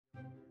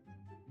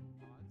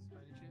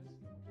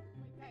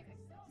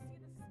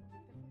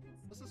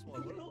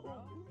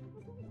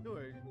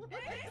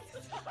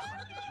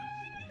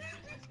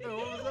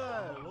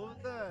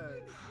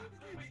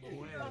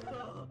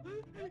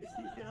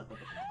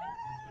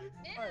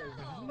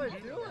What am I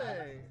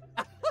doing?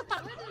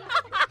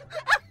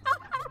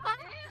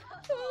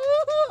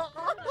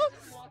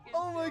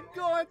 Oh my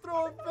god,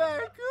 throw it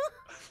back!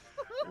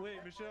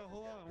 Wait, Michelle,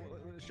 hold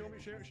on. Show me,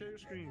 share your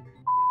screen.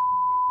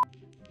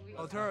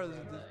 Oh, terrorist.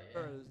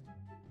 Terrorist.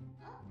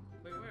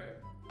 Wait, where?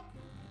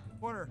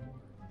 Corner.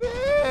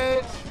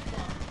 Bitch!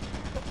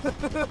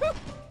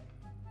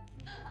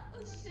 Oh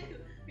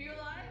shit! Are you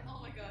alive? Oh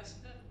my gosh.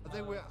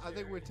 I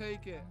think we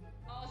take it.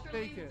 Oh,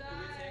 Take it.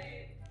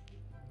 died.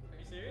 Are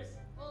you serious?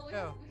 Well,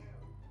 Yeah.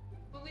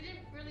 but we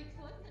didn't really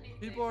collect anything.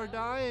 People are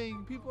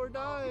dying. People are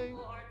dying.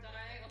 People are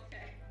dying.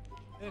 Okay.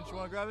 Inch, you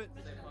wanna grab it?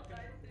 Michelle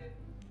died too.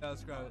 Yeah,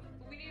 let's grab it.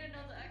 But we need to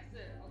know the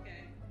exit.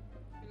 Okay.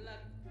 Good luck.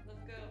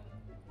 Let's go.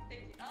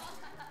 Thank you. Oh.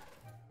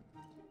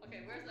 Okay,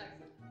 where's the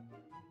exit?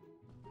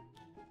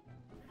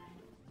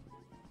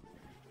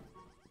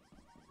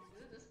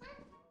 Is it this way?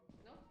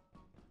 Nope.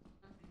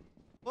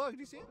 Look, can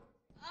you see it?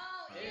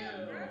 Oh, Yeah,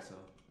 ew, bro. so.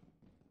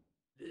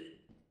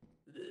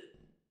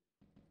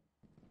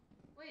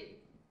 Wait.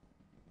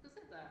 Who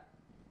said that?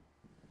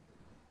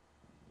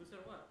 Who said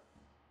what?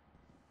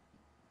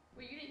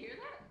 Wait, you didn't hear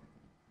that?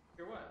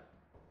 Hear what?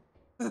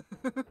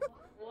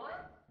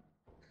 What?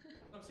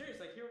 I'm serious,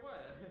 like, hear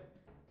what?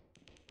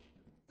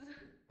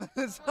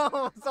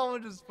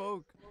 Someone just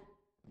spoke.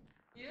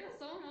 Yeah,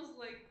 someone was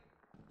like,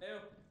 Ew.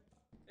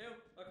 Ew.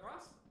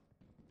 Across?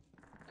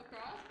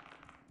 across?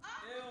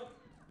 Ew.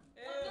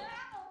 Ew.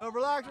 Oh,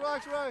 relax.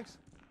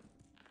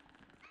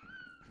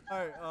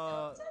 Alright,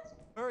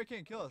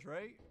 Hurricane kill us,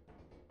 right?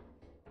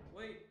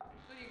 Wait.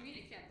 What do you mean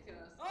it can't kill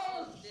us?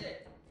 Oh,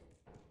 shit.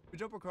 We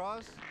jump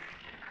across.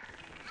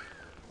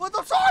 What?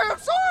 I'm sorry!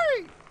 It's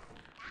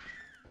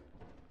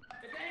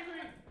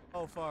angry.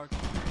 Oh, fuck.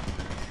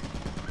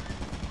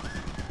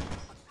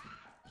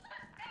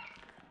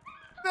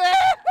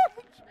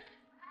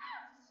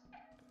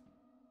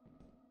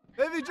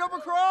 Baby, jump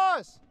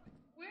across!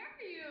 Where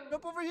are you?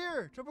 Jump over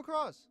here! Jump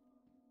across!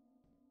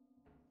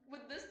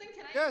 With this thing,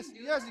 can I Yes,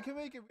 even do yes, that? you can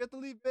make it. We have to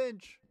leave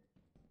bench.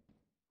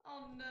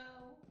 Oh no.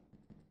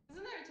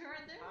 Isn't there a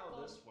turret there? How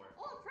Oh. this work?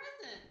 Oh, a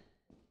present!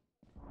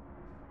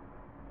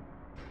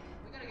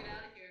 We gotta get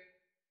out of here.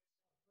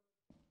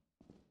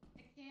 I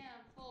can't.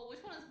 I'm full.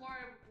 Which one is more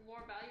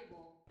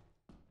valuable?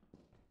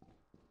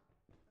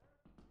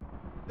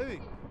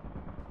 Baby,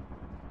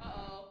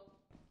 Uh-oh.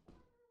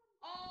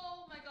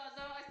 Oh my gosh,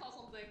 oh, I saw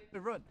something. hey,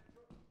 run.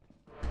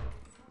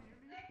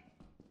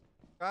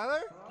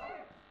 Skyler?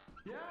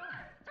 Yeah.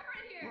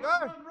 Turret here!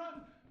 Skyler! Run!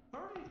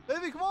 Hurry!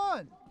 Baby, come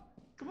on!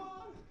 Come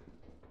on!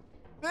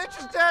 Bitch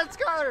is dead,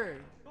 Skyler!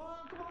 Come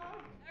on!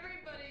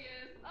 Everybody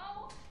is.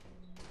 Oh!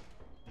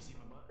 You see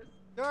my butt?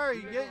 Skyler,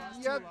 you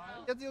Too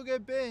have to go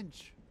get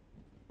bench.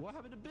 What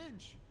happened to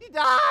Bench? He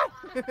died!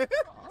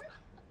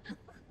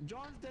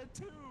 John's dead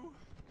too.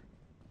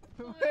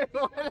 Wait,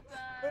 what died.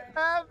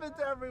 happened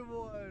to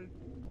everyone?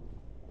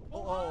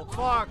 Oh,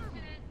 fuck.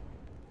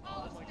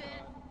 Oh,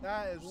 shit.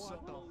 That is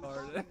What so the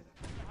hard. fuck?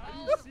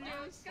 Oh,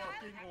 serious? dude,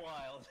 Fucking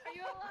wild. Are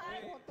you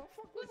alive? What the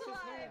fuck Who's was this?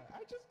 alive? I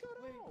just got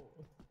out.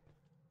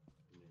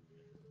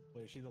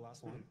 Wait, is she the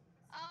last one?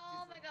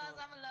 Oh my gosh,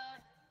 I'm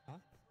alone. Huh?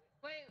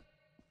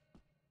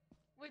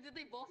 Wait, did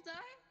they both die?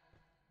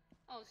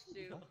 Oh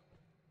shoot.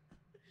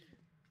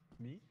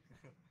 Me?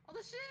 Oh,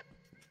 the ship!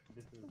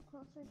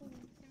 Closer to me.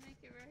 Can you make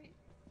it right?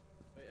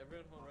 Wait,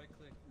 everyone hold right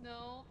click.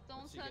 No,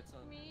 don't She touch gets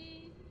on.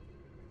 me.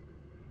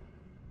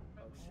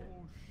 Oh shit.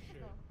 Oh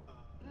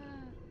shit.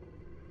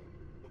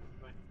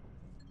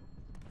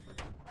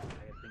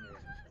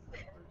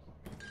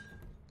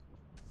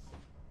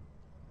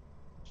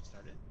 She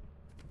started.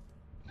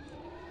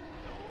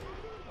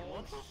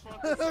 What the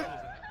fuck is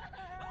that?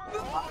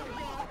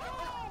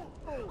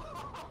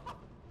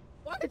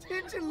 Why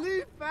didn't you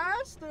leave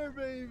faster,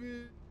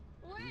 baby?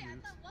 Wait, I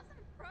thought wasn't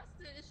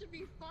crusted. It should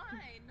be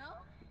fine, no?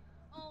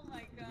 Oh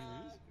my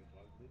god.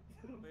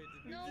 Wait, did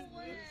we No just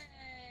way. lose?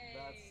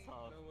 That's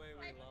tough. No way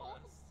we I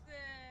lost. posted.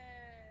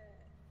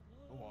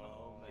 Oh,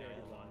 man.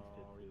 man.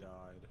 We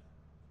died.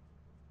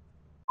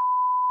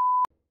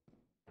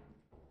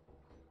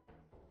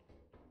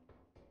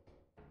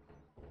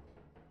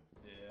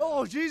 Yeah.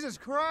 Oh, Jesus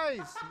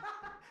Christ!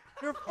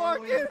 You're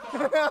Holy fucking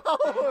fuck. hell!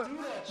 Don't do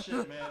that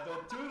shit, man.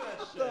 Don't do that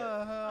What shit.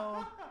 the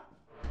hell?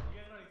 You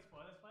guys already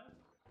explore this place?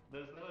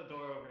 There's another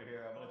door over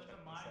here. I'm Oh, gonna there's check a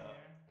this mine out.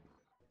 here.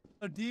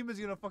 A demon's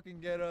gonna fucking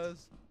get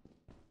us.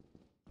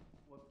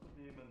 What's the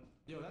demon?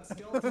 Yo, that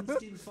skeleton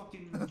skin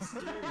fucking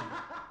scary. Yo,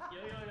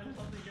 there's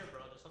something here,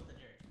 bro. There's something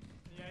here.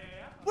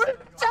 Yeah. Wait,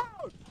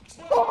 down!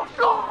 Oh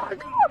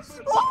god!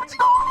 Oh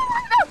god!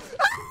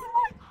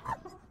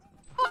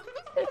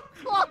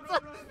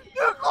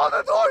 You close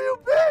the door, you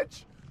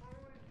bitch!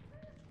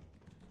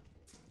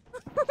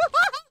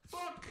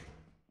 Fuck!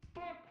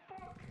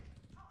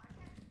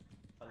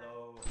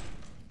 Hello.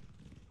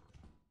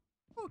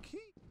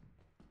 Okay.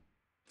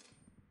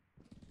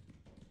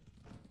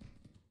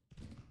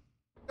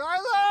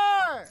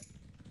 Skylar!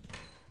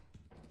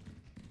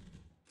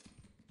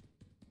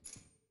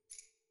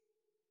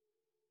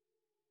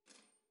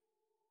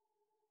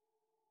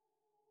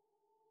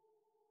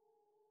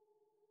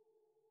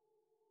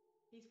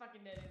 He's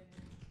fucking dead in there.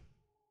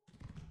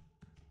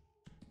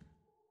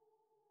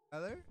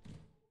 Tyler?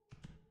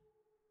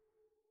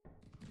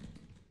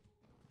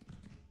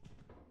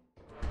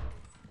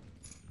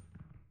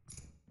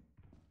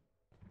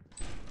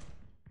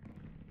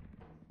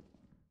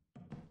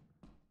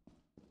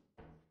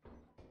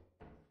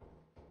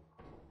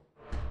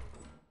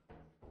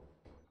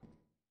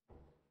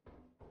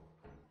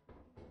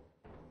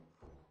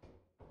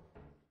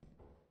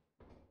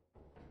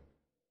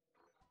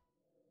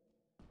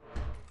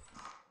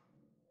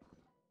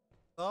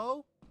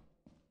 Oh?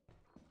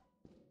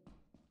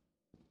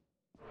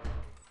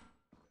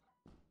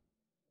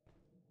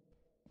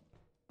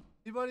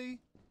 Anybody?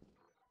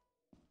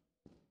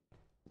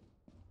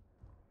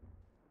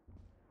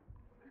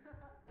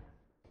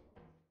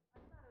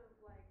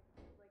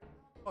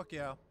 Fuck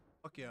yeah.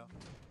 Fuck yeah.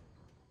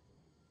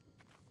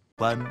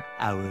 1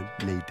 hour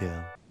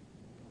later.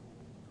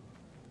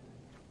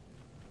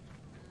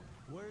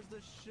 Where's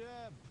the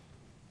ship?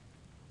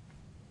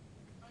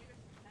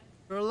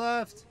 To our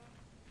left.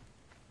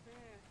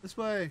 This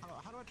way.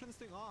 How do I turn this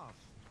thing off?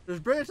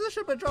 Just bring it to the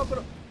ship and drop it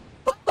off.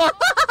 Oh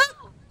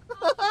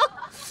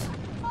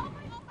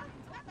my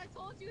god, I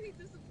told you they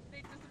disappear.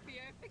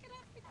 Pick it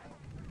up, pick it up.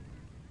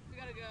 We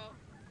gotta go.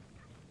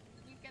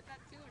 Did you get that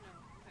too or no?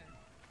 Okay.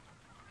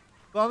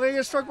 Well, I'm gonna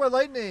get struck by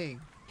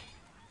lightning.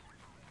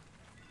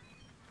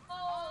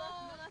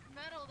 Oh, that's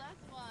metal,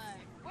 that's why.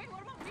 Wait,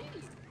 what about me?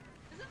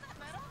 Isn't that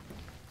metal?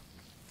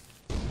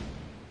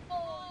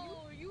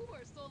 Oh, you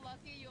were so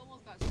lucky you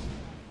almost got shot.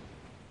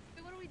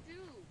 Wait, what do we do?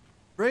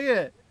 Bring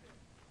it.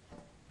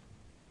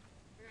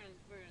 We're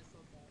gonna so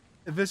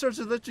bad. If it starts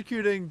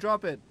electrocuting,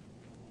 drop it.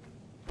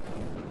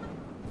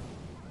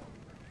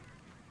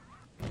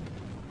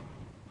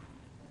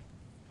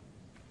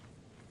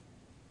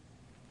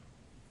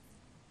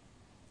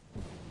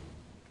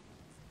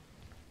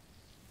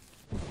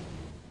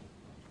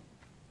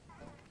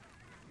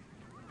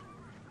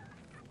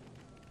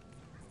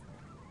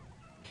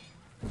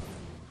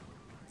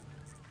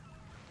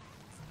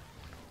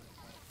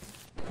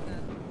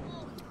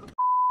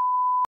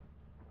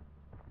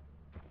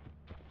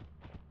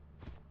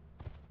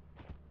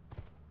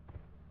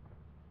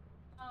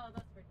 Oh,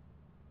 that's right.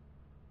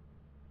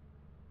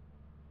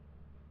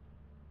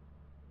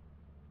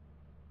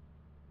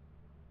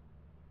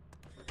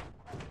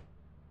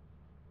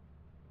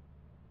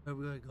 Where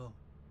we gotta go?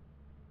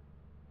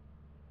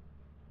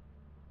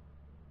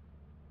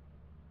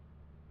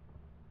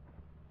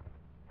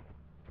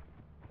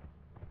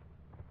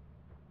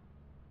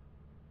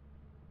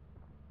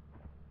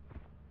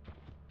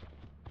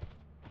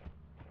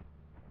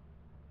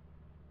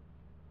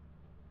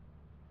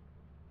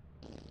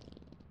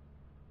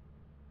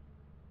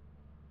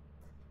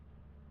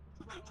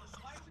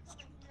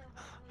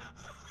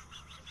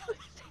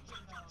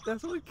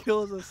 That's what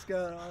kills us,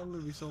 Scott. I'm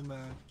gonna be so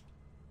mad.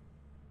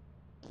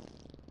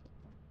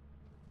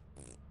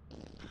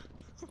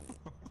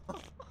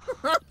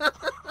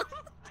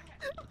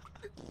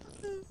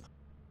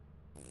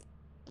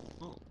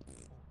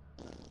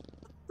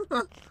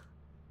 What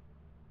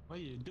are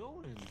you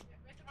doing?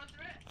 We have to run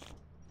through it.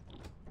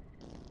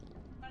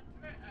 Run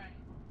through it. Alright.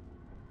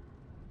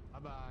 Bye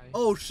bye.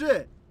 Oh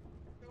shit!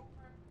 It's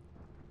over.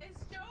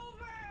 It's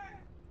over!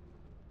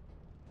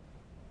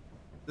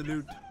 The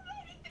dude.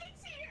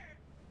 It's here!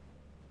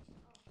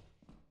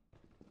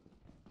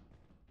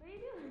 What are you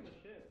doing?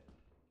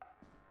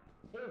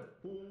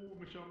 Oh,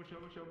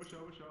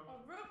 Michelle. Oh,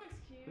 Rubik's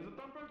Cube. There's a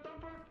thumper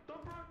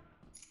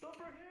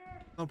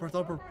here. Thumper.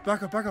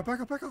 Back up. Oh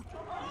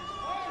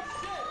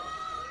shit!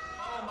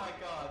 Oh my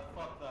god,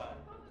 fuck that.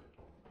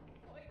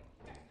 Wait,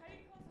 how do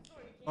you close the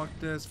door? You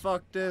can't.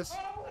 Fuck this. Oh,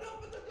 it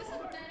opened the door! Oh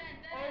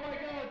my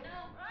god!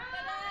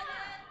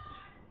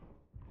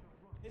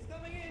 It's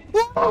coming in! Go,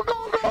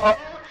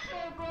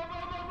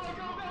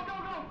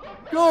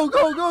 Oh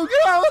shit, go,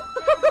 get out!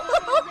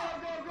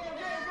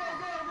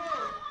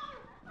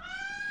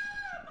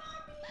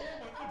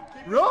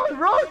 Run!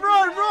 I'm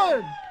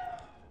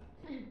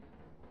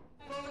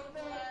so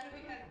glad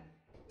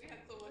we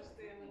had so much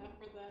stamina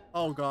for that.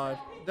 Oh god.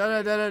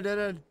 Dead.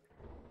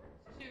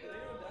 Shoot.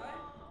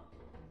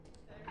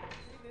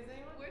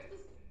 Where's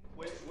this?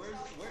 Wait,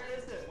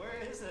 where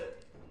is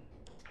it?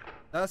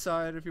 That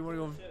side, if you want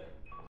to go.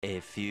 A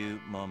few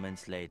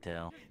moments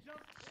later.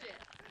 Shit.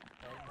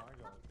 Oh my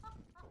god.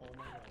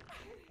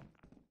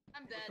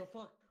 I'm dead. What the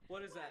fuck?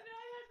 What is that? I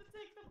had to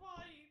take the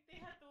body. They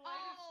had the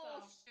lighter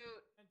Oh stuff.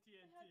 shoot. And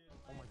TNT.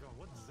 Oh my god,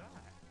 what's that?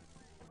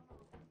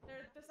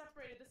 They're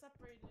separated.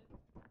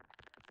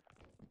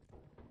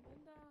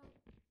 And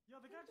Yo,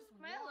 the guy just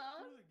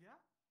Mellow? walked through the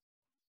gap?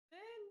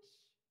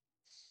 Finch.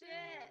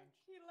 Shit.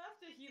 He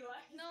left it. He's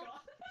No. gone.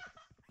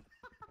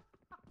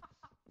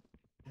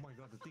 Oh my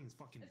god, the thing's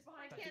fucking. It's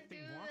behind. that Can't do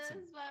thing wants this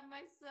him. by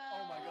myself.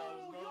 Oh my god,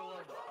 there's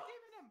another one.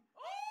 Even him.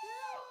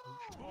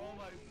 Oh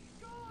my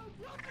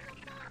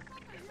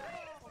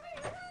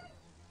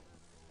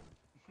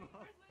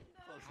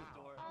Close the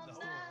door. Oh, No. no.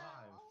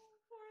 alive.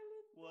 Poor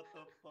Linda. What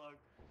the fuck?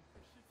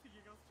 She's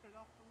thinking I'll turn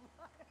off the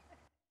light.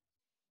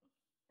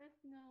 There's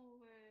no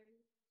way.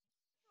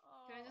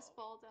 just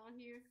fall down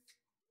here?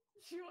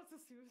 She wants a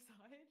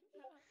suicide.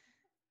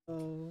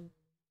 Oh.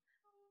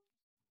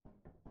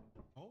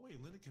 Oh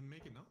wait, Linda can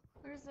make it now.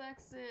 Where's the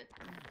exit?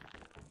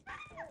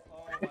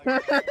 Oh my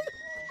god.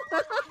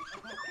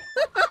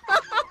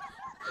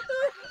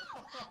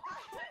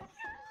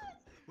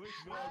 Wait,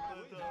 she's Run,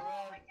 Linda,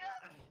 run.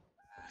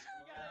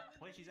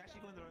 Wait, she's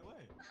actually going the right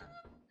way.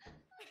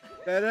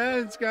 Dead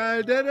end,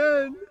 Sky. Dead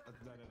end.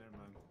 Never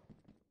mind.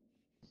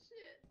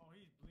 Shit. Oh,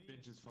 he's bleeding.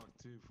 Bitch is fucked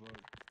too. Fuck.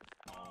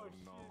 Oh,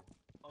 no.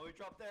 Oh, we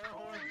dropped the air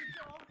horn. Okay.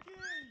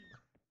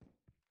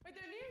 Wait,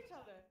 they're near each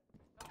other.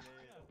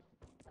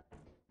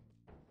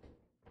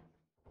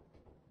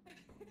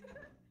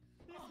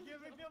 He's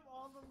giving him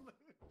all the loot.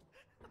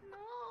 No,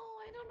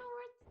 I don't know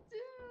what to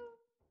do.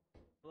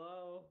 Hello.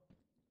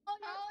 Oh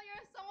no,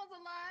 someone's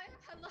alive.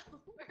 Hello.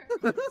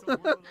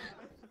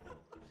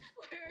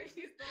 Where are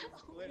you?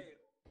 Wait.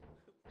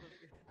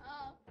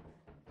 Oh,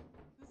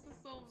 this is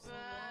so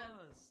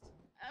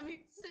bad. Me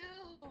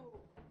too.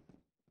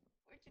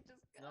 Where'd you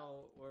just go? No,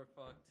 we're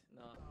fucked.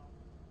 No.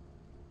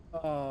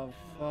 Oh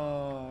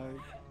fuck.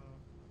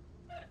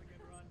 That's a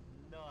good run.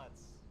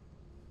 Nuts.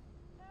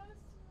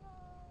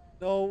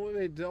 No,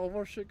 wait, did all of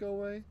our shit go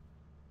away?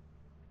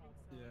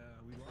 Yeah,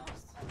 we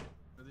lost.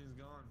 Everything's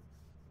gone.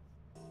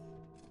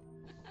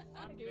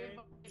 I'm dead.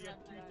 You got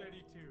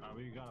 232.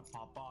 We gotta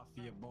pop off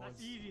here, boys.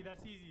 That's easy.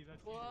 That's easy.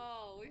 That's easy.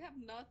 Whoa, we have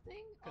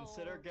nothing.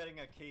 Consider getting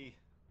a key.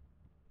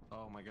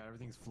 Oh my god,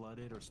 everything's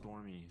flooded or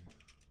stormy.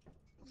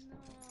 No.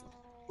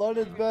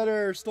 Flooded's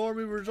better.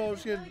 Stormy, we're all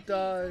just gonna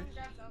die.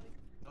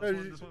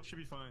 This one should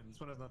be fine. This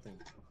one has nothing.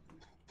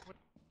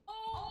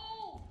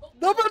 Oh!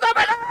 No, but no,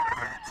 but no!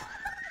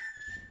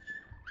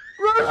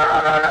 Run, run,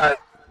 run, run!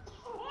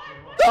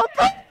 Don't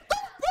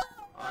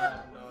I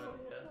have no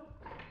idea.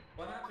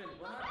 What happened?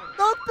 What happened?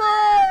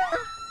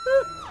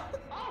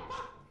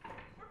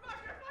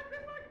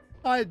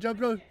 Alright, jump,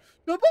 no.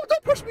 No,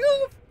 don't push me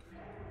off!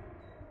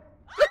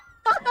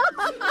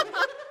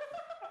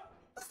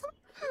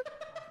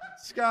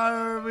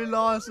 Skyler, we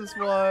lost this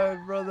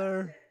one,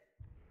 brother.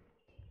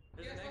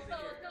 There's an Let's exit go,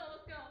 here. let's go,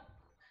 let's go.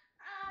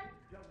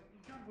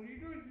 What are you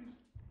doing?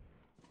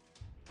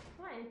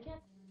 Why? You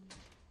can't.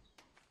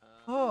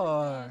 Oh, I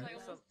I almost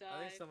think died. I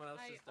think someone else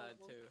just died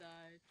almost too.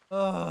 died.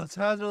 oh, it's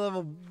hazard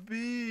level B.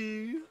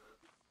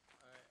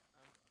 Alright,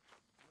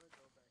 I'm gonna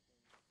go back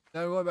in.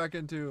 Now we're going back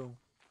into.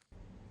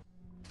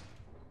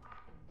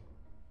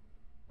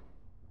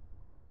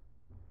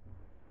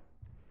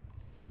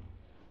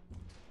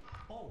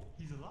 Oh,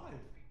 he's alive.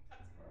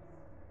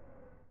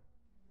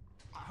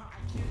 I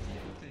can't see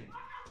anything.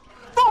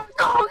 Oh,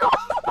 go, go!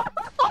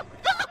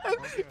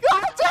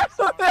 God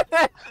damn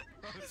it!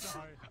 I'm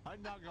sorry.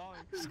 I'm not going.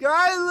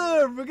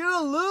 Skyler, we're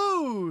gonna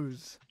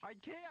lose. I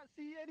can't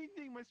see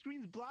anything. My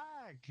screen's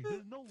black.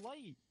 There's no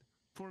light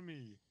for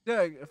me.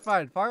 Yeah,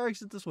 fine. Fire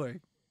exit this way.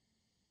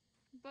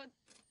 But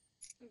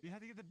We had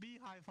to get the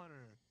beehive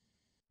hunter.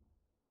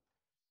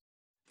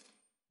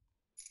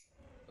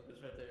 Look,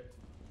 it's right there.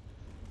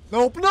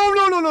 Nope. No,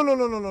 no, no, no, no,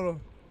 no, no, no, no.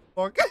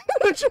 Fuck.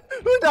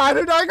 Who died?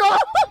 Who died? Go!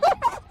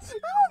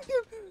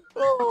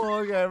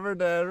 Oh, okay. We're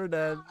dead. We're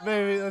dead.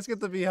 Baby, let's get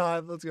the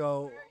beehive. Let's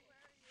go.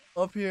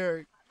 Up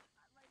here.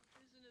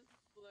 my vision is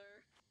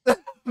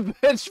blurred.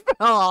 Bitch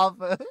fell off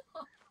it.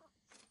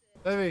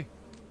 Baby.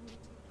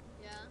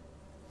 Yeah.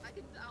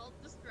 I'll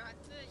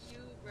distract it. You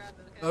grab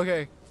it. Okay.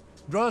 Okay.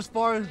 Draw as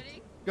far as.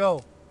 Ready?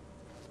 Go.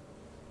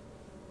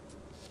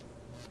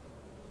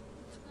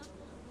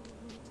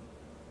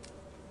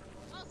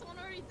 Oh, someone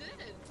already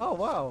did. Oh,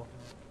 wow.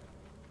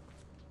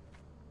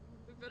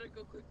 We better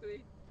go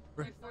quickly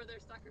before their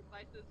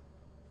sacrifices.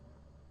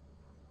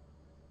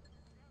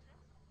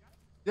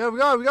 Yeah, we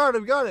got it. We got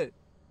it. We got it.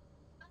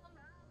 Oh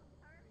no!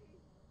 Hurry!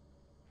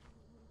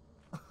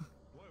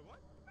 Wait, what?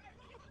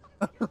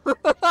 Run,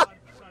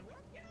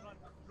 get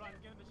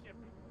on the ship.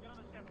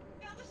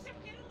 Get on the ship.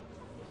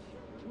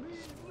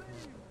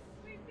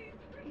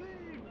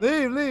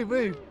 Leave, leave,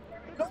 leave.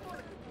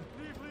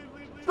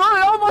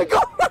 Sorry, oh my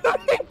god!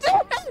 We did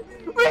it!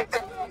 We did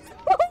it!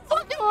 No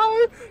fucking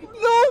way!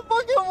 No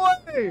fucking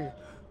way!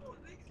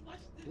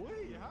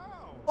 Wait,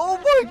 how? Oh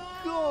my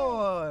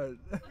god!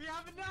 We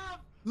have enough.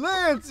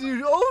 Lance,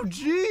 you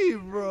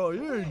OG, bro.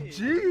 You're a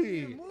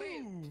G.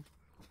 Wait,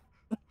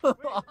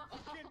 fucking-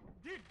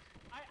 dude,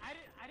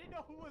 I didn't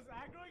know who was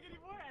aggroing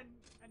anymore, and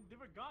they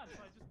were gone,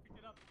 so I just picked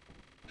it up.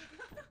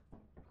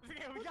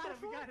 Okay, we got it.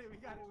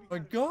 My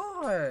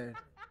god.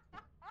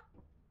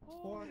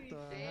 What the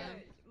Damn.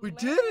 heck? We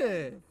did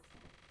it.